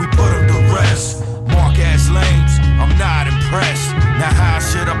 then we put them to rest. Mark ass lames, I'm not impressed. Now how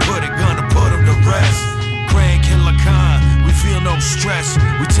should I put it, gonna put them to rest. Grand Killer Khan, we feel no stress.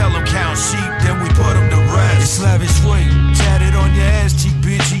 We tell them count sheep, then we put them to rest. It's lavish way, tatted on your ass cheek,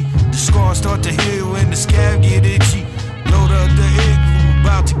 bitchy. The scars start to heal and the scab get itchy. Load up the igloo,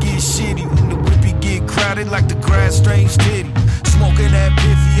 about to get shitty. When the whippy get crowded like the grass strange titty. Smoking that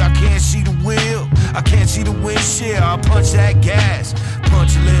piffy, I can't see the wheel. I can't see the windshield, I'll punch that gas.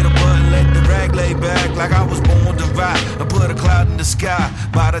 Punch a little button, let the rag lay back like I was born to ride. I put a cloud in the sky.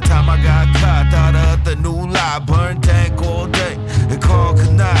 By the time I got caught, thought of the new lie. Burn tank all day and call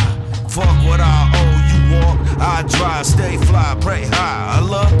canal. Fuck what I owe, you walk, I drive, stay fly, pray high. I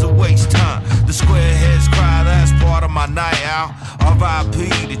love to waste time. The square heads cry, that's part of my night out. R.I.P.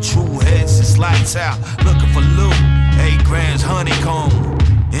 the true heads, it's lights out. Looking for loot, 8 grams honeycomb.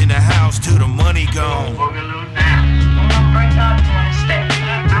 In the house till the money gone.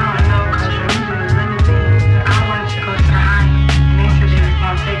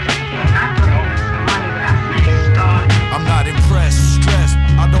 I'm not impressed, stressed.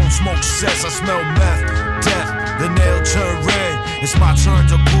 I don't smoke cess, I smell meth, death. The nail turn red. It's my turn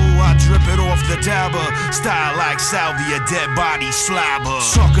to pull, I drip it off the dabber. Style like salvia, dead body slabber.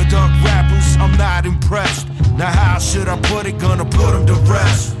 Sucker duck rappers, I'm not impressed. Now how should I put it, gonna put them to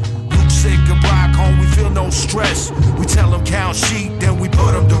rest. Luke sick and Brock home, we feel no stress. We tell them count sheep, then we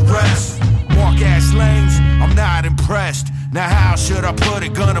put them to rest. Mark ass lames, I'm not impressed. Now how should I put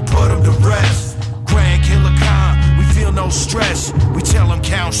it, gonna put them to rest. Grand Killer Khan, we feel no stress. We tell them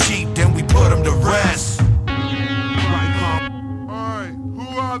count sheep, then we put them to rest. Alright,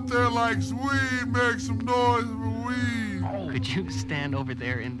 who out there likes weed, make some noise for weed. Could you stand over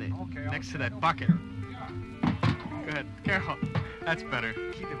there in the next to that bucket? Good, careful. That's better.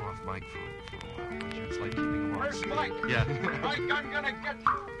 Keep him off mic for a while. It's like keeping him on. Where's Mike? Yeah. Mike, I'm gonna get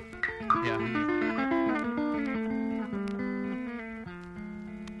you. Yeah.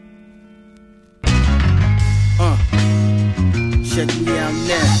 Check me out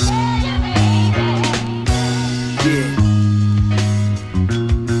now. Yeah.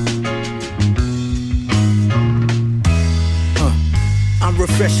 I'm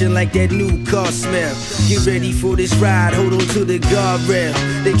refreshing like that new car smell. Get ready for this ride, hold on to the guardrail.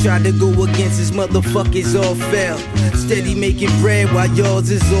 They tried to go against us, motherfuckers all fell. Steady making bread while yours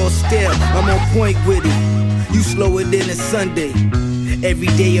is all stale. I'm on point with it, you slower than a Sunday. Every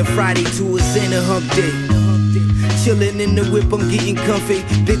day a Friday to a Santa hump day. Chillin' in the whip, I'm getting comfy.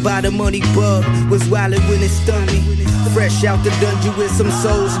 Big by the money bug, was wildin' when it stung me. Fresh out the dungeon with some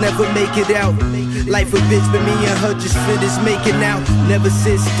souls, never make it out. Life a bitch, but me and her just finished making out. Never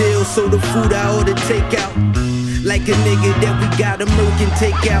sit still, so the food I order take out. Like a nigga that we got a milk and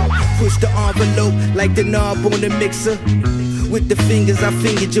take out. Push the envelope like the knob on the mixer. With the fingers I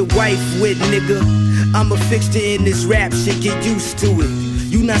fingered your wife with, nigga. I'm a fixture in this rap shit, get used to it.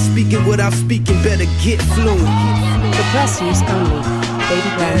 You not speaking what I'm speaking, better get fluent. For press use only, Baby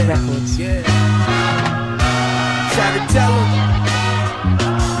Brown Records. Yeah. Try to tell him.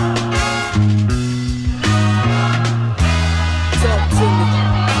 Talk to me.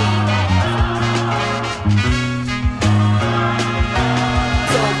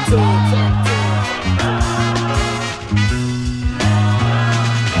 Talk to him.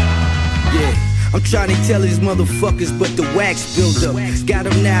 Yeah, I'm trying to tell these motherfuckers, but the wax build up. Got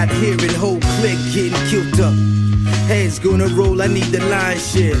them not hearing, whole clique getting killed up. Heads gonna roll, I need the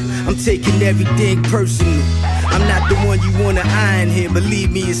lion's share. I'm taking everything personal. I'm not the one you wanna iron here.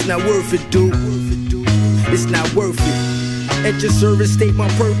 Believe me, it's not worth it, dude. It's not worth it. At your service, state my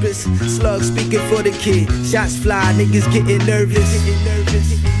purpose. Slug speaking for the kid. Shots fly, niggas getting nervous.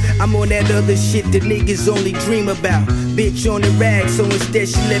 I'm on that other shit that niggas only dream about. Bitch on the rag, so instead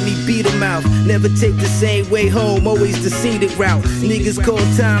she let me beat them out. Never take the same way home, always the scenic route. Niggas call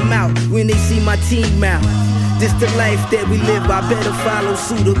time out when they see my team out. This the life that we live, I better follow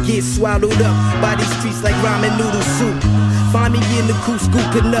suit or get swallowed up by these streets like ramen noodle soup. Find me in the coop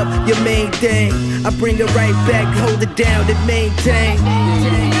scooping up your main thing. I bring it right back, hold it down and maintain. Yeah,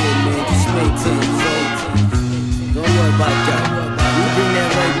 man, just maintain. Don't worry about that. We bring that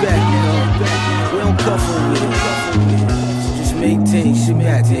right back, you know. We don't cuffle with it. Just maintain, shit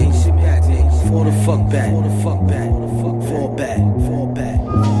back. Fall the fuck back. Fall back.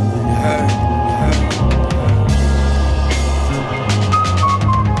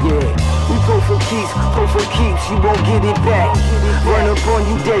 Go for keeps, you won't get it back. Run up on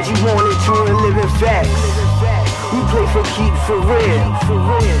you dead, you want it, true and living facts. We play for keeps for real.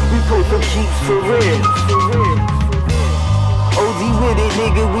 We play for keeps for real. OD with it,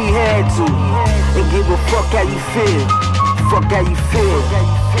 nigga, we had to. And give a fuck how you feel. Fuck how you feel.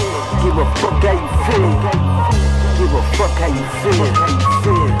 Give a fuck how you feel. Give a fuck how you feel.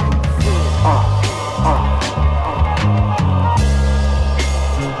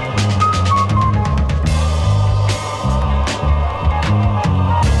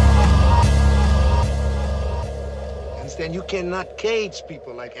 Then you cannot cage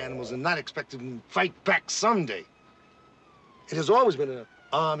people like animals and not expect them to fight back someday. It has always been an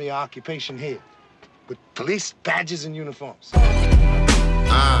army occupation here, with police badges and uniforms.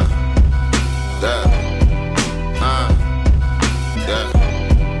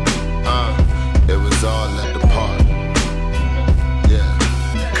 It was all at the park. Yeah.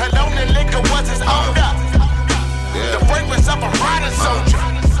 Cologne and liquor was his owner. The fragrance of a riding soldier.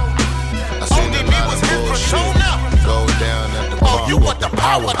 ODB was his persona. Go down at the park. Oh, you want the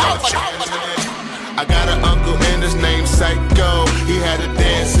power, don't you? I got an uncle and his name Psycho. He had a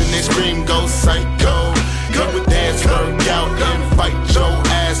dance and they scream go psycho. He would dance, work out, and fight your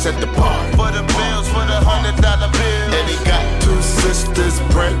ass at the park. For the bills, for the $100 bills. And he got two sisters,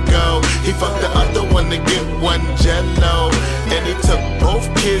 Prego. He fucked the other one to get one Jello. And he took both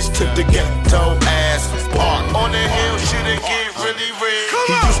kids to the ghetto ass park. On the hill, shit it get really real.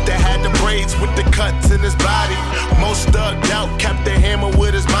 He used to have the braids with the cuts in his body. Most thugged out, kept the hammer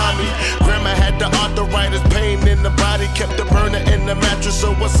with his mommy. Grandma had the arthritis, pain in the body. Kept the burner in the mattress,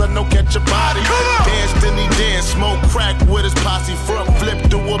 so what's a no catch a body. Danced and he danced, smoked crack with his posse. Front flip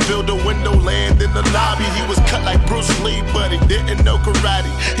through a builder window, land in the lobby. He was cut like Bruce Lee, but he didn't know karate.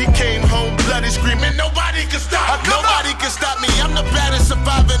 He came home bloody, screaming, nobody can stop me. Nobody can stop me, I'm the baddest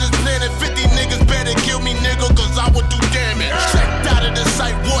survivor this planet. 50 niggas better kill me, nigga, cause I would do damage. Checked out of the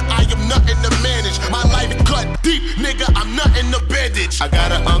sight, what I am nothing to manage. My life cut deep, nigga, I'm nothing to bandage. I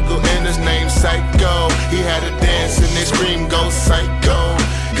got an uncle and his name Psycho. He had a dance and they scream go psycho.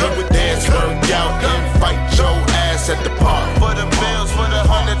 He would dance, work out, and fight your ass at the park. For the bills, for the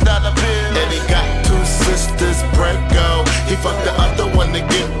 $100 bills. And he got two sisters, Prego. He fucked the other one to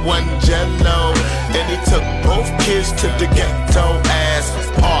get one Jello. And he took both kids to the ghetto ass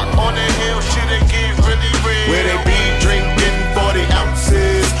park. On the hill, shit it get really real. Where they be drinking 40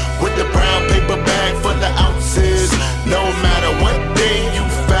 ounces with the brown paper bag full of ounces. No matter what day you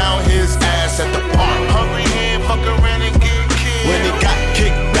found his ass at the park. Hurry in, fuck around and get killed. When he got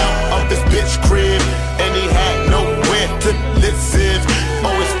kicked out of this bitch crib and he had nowhere to live.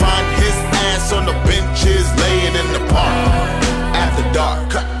 Always find his ass on the benches laying in the park after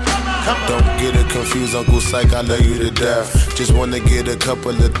dark. Don't get it confused, Uncle Psych, I love you to death. Just wanna get a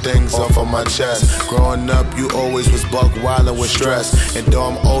couple of things off of my chest. Growing up, you always was buck wildin' with stress. And though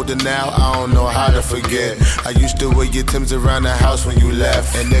I'm older now, I don't know how to forget. I used to wear your Timbs around the house when you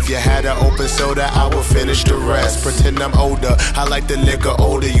left. And if you had an open soda, I would finish the rest. Pretend I'm older, I like the liquor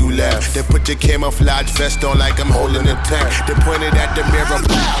older you left. Then put your camouflage vest on like I'm holding a tank. Then point it at the mirror,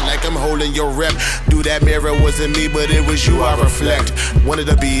 like I'm holding your rep. Do that mirror wasn't me, but it was you I reflect. Wanted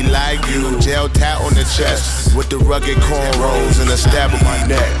to be like you, gel tat on the chest with the rugged cornrows and a stab on my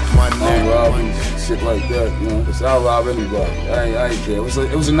neck. Robberies, shit like that, you know. Cause I'll rob anybody. I ain't care. It was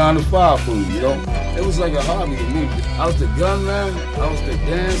a 9 to 5 for me, you know. It was like a hobby to me. I was the gunman, I was the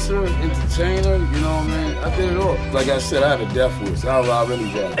dancer, entertainer, you know what I mean? I did it all. Like I said, I had a death wish. I'll rob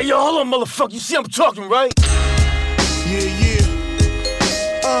anybody. Hey, yo, hold on, motherfucker. You see I'm talking, right? Yeah.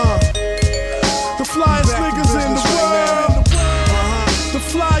 The flyest niggas in the world. The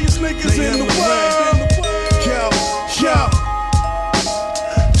flyest niggas in the world. Yo.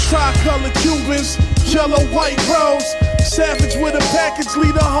 Tricolor Cubans, yellow, white rose. Savage with a package,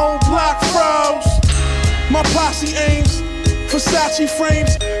 lead a whole block froze. My posse aims, Versace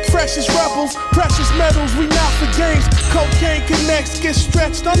frames, freshest rebels, precious metals, we not for games. Cocaine connects, get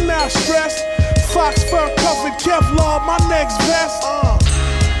stretched, I'm not stressed. Fox fur covered Kevlar, my next vest.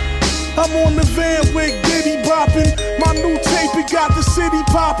 I'm on the van with Diddy bopping. My new tape, it got the city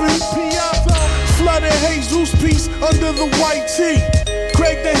popping. Piazza, Flooded Jesus piece under the white tee.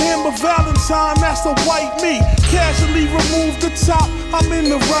 Craig the Hammer Valentine, that's the white me. Casually remove the top, I'm in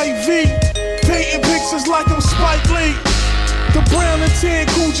the right V. Painting pictures like I'm Spike Lee. The brown and tan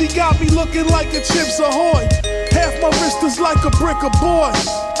Coogee got me looking like a Chips Ahoy. Half my wrist is like a brick of boy.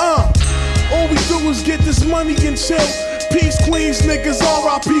 All we do is get this money and chill. Peace, Queens, niggas,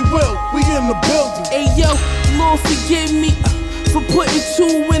 R.I.P. Will. We in the building. Hey yo, Lord forgive me for putting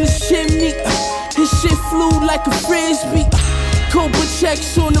two in the chimney. His shit flew like a frisbee. Cobra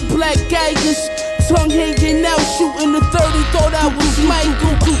checks on the black Geigers. Tongue hanging out, shooting the 30. Thought I was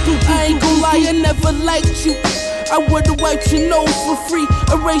Michael. I ain't gon' lie, I never liked you. I would've wiped your nose for free.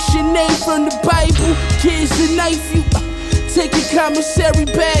 Erase your name from the Bible. Kids to knife you. Taking commissary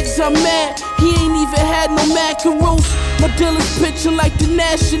bags, I'm mad. He ain't even had no macaroons. My dealer's pitching like the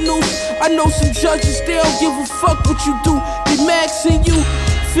Nationals. I know some judges, they don't give a fuck what you do. They maxing you.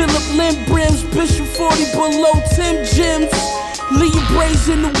 Philip Lindbrims, Bishop 40 below 10 gems. Leave your braids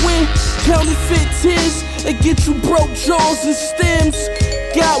in the wind. Counterfeit tears that get you broke jaws and stems.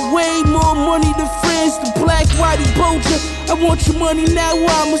 Got way more money than friends. The black whitey Boja. I want your money now or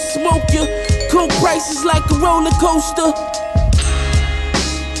I'ma smoke you. Coke prices like a roller coaster.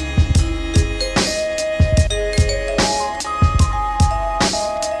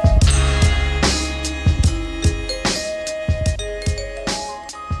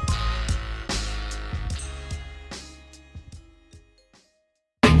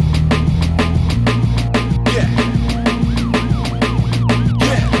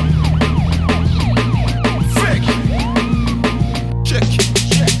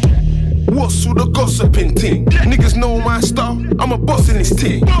 Gossiping thing. Niggas know my style, I'm a boss in this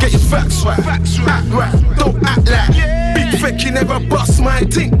team. Get your facts right, act right, don't act like big fake, you never bust my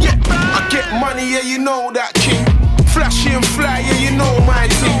thing. Yeah, I get money, yeah, you know that king. Flashy and fly, yeah, you know my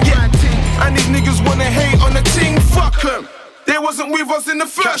thing. Yeah, and these niggas wanna hate on the ting, fuck 'em. They wasn't with us in the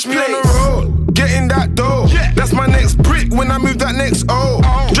first place. On the road, getting that dough. That's my next brick when I move that next O.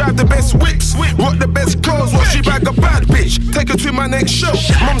 Drive the best whips, rock the best clothes. Watch she bag a bad bitch, take her to my next show.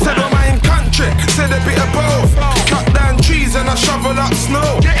 Mum said I'm in country, said a bit of both. Cut down trees and I shovel up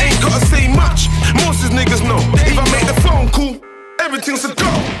snow. Ain't gotta say much, most of niggas know. If I make the phone call, everything's a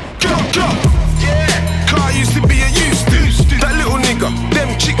go, go, go. Car used to be a used to. That little nigga, them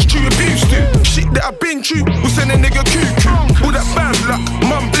chicks true abused to. Shit that I've been through, will send a nigga cuckoo. All that bad luck,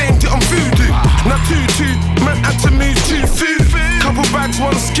 mum blamed it on voodoo. Now 2-2, man had to move to food. Couple bags,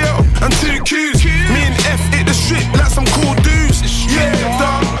 one scale, and 2 Qs. Me and F hit the strip like some cool dudes. Yeah,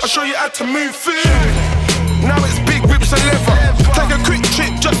 dog, I'll show you how to move food. Now it's big whips and leather. Take a quick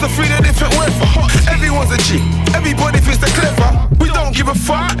trip just to feel the different weather. Everyone's a G, everybody thinks they're clever. We don't give a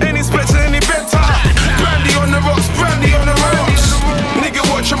fuck, ain't expecting any better. Brandy on the rocks, brandy on the roads. Nigga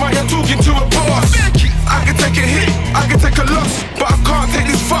watch him out here talking to a boss. I can take a hit, I can take a loss, but I can't take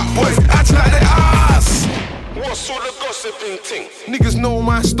these fuck boys acting like they ass. What's all the gossiping thing? Niggas know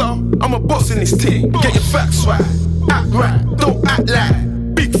my style, I'm a boss in this team. Get your facts right, act right, don't act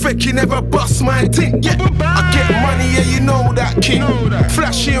like big fake, you never bust my thing. Yeah, I get money, yeah, you know that king.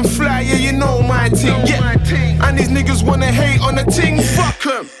 Flashy and fly, yeah, you know my thing. Yeah, and these niggas wanna hate on the ting. Fuck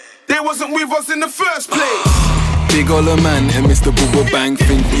 'em, they wasn't with us in the first place. Big Ola man and Mr. Bubba Bang.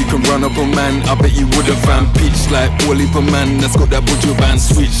 Think you can run up a man, I bet you would've found pitch like Wally per man. That's got that butcher band.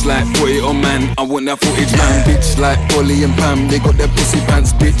 Switch like put it on man, I want that footage man. Bitch like Polly and Pam, they got that pussy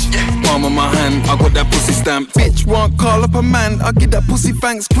pants. Bitch, palm of my hand, I got that pussy stamp. Bitch, want call up a man, I get that pussy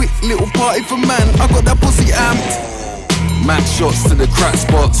thanks. Quick little party for man, I got that pussy amped. Max shots to the crack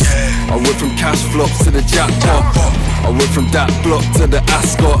spots. I went from cash flops to the jackpot. I went from that block to the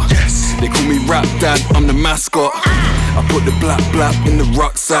Ascot. They call me Rap Dad, I'm the mascot. I put the black in the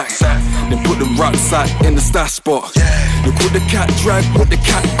rucksack. Then put the rucksack in the stash spot. Look what the cat dragged, what the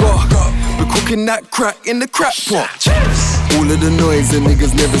cat got. We're cooking that crack in the crack pot. All of the noise the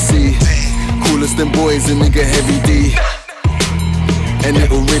niggas never see. Coolest them boys, a nigga heavy D. And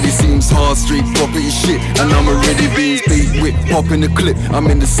it already seems hard street property shit. And I'm already beans beat whip, popping the clip. I'm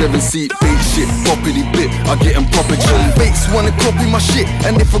in the 7-seat beat shit, property blip. I get them proper chill. Fakes wanna copy my shit,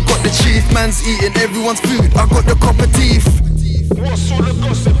 and if I got the chief, man's eating everyone's food. I got the copper teeth. What's all the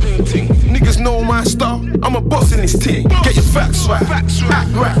gossiping thing? Niggas know my style, I'm a boss in this team. Get your facts right, act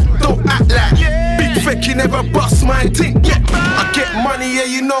right, don't act like big fake, you never bust my thing. Yeah, I get money, yeah,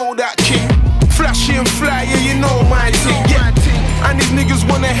 you know that king. Flashy and fly, yeah, you know my thing. Yeah, and these niggas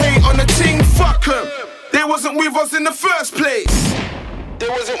wanna hate on the ting. Fuck 'em, they wasn't with us in the first place. They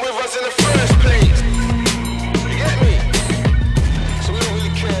wasn't with us in the first place. You get me? So we don't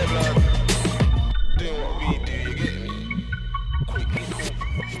really care about doing what we do. You get me?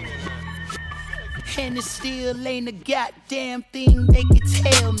 and it still ain't a goddamn thing they could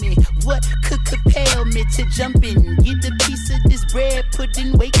tell me. What could compel me to jump in, get a piece of this bread,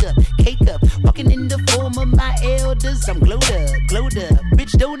 pudding, wake up, cake up, walking in the form of my elders. I'm glowed up,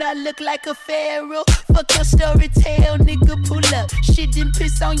 bitch, don't I look like a pharaoh? Fuck your story tale, nigga, pull up, shit and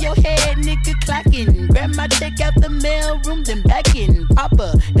piss on your head, nigga, clocking, grab my check out the mail room, then back in,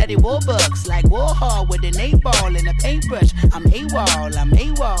 Papa, Daddy Warbucks, like Warhol with an 8-ball and a paintbrush. I'm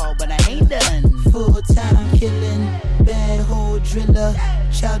AWOL, but I ain't done. Full-time killing, bad hole driller,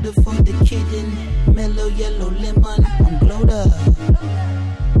 chowder for the kitten, mellow yellow lemon. I'm glowed up.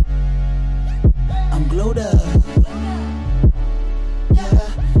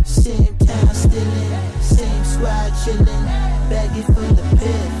 Yeah, same time stealing, same squad chilling, baggy full of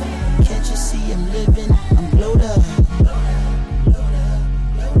piff. Can't you see I'm living? I'm glowed up.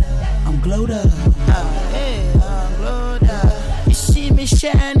 I'm glowed up. I'm glowed up. You see me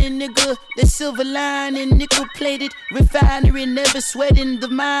shining, nigga. The silver lining, nickel plated refinery, never sweating the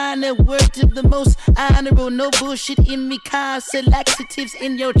minor. Word to the most honorable, no bullshit in me. Constant laxatives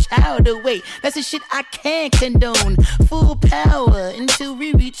in your child away. That's the shit I can't condone. Full power until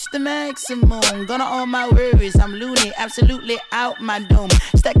we reach the maximum. Gonna all my worries, I'm loony, absolutely out my dome.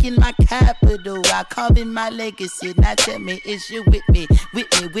 Stuck in my capital, I carve in my legacy. Now tell me, is you with me,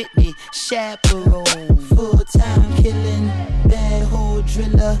 chaperone? Full-time killing, bad hole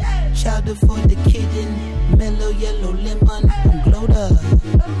driller, chowder for the kitten, mellow yellow lemon. I'm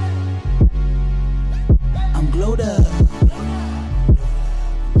glowed up.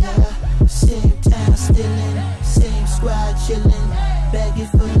 Yeah, same time stealing, same squad chilling, baggy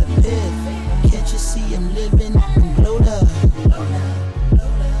full of piff. Can't you see I'm living? I'm glowed up.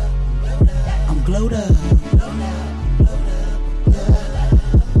 Yeah.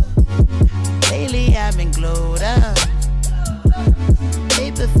 Lately I've been glowed up.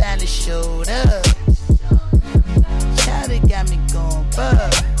 Paper finally showed up. Chowder got me going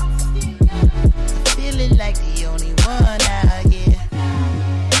bug. Feeling like the only one out here.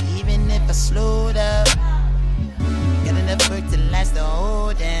 Even if I slowed up, got enough work to last the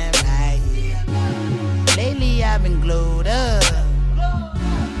whole damn night. Lately I've been glowed up.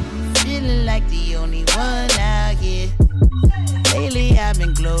 Feeling like the only one out here. Lately I've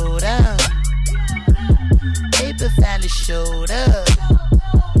been glowed up. Paper finally showed up.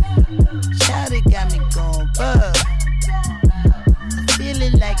 Chowder got me going bug.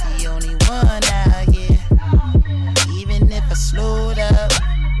 Feeling like the only one out here. Even if I slowed up,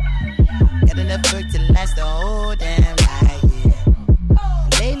 got enough work to last the whole damn night.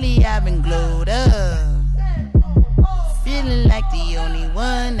 Lately I've been glowed up. Feeling like the only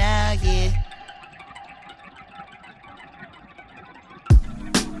one out here.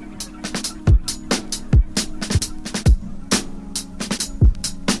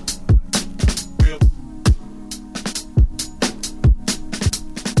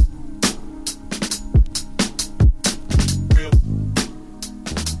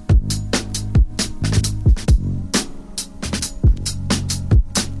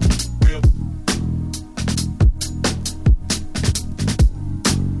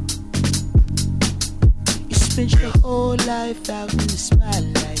 Life out in the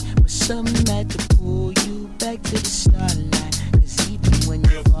spotlight, but something had to pull you back to the starlight. Cause even when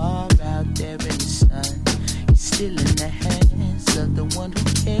you're far out there in the sun, you're still in the hands of the one who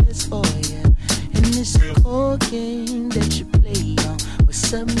cares for you. In this cold game